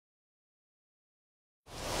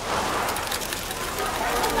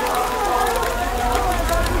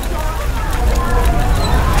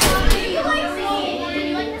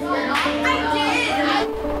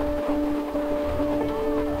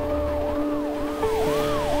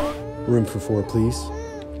Room for 4, please.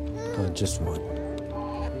 Just one.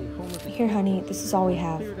 Here, honey, this is all we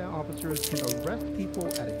have. Officers can arrest people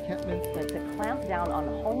at encampments. To clamp down on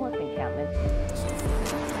homeless encampments.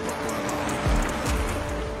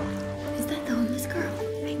 Is that the homeless girl?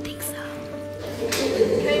 I think so.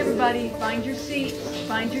 Okay, everybody, find your seats.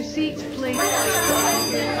 Find your seats, please.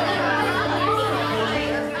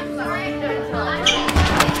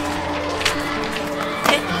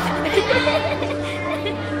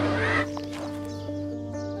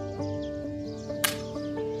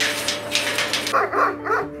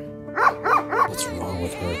 What's wrong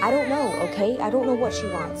with her? I don't know, okay? I don't know what she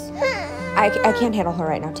wants. I can't handle her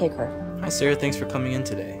right now. Take her. Hi, Sarah. Thanks for coming in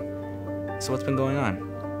today. So what's been going on?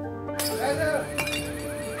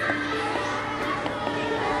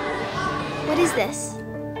 What is this?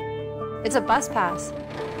 It's a bus pass.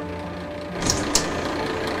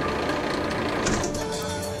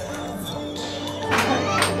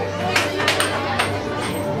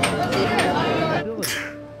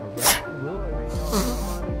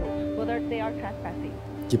 Well, they are trespassing.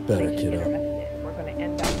 Get better, They should get kiddo. arrested. We're going to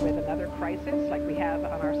end up with another crisis like we have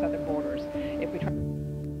on our southern borders. If we try.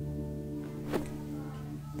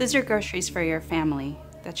 These are groceries for your family.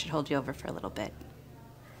 That should hold you over for a little bit.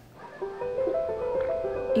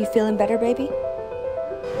 You feeling better, baby?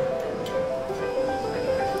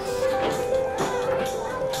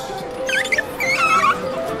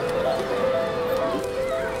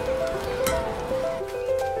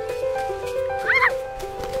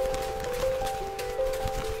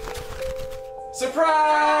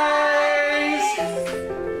 Surprise!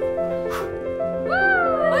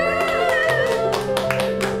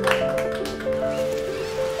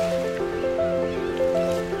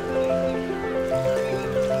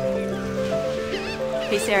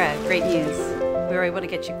 Hey, Sarah, great news. We were able to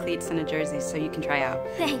get you cleats and a jersey so you can try out.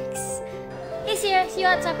 Thanks. Hey, Sierra, see you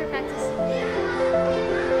at soccer practice.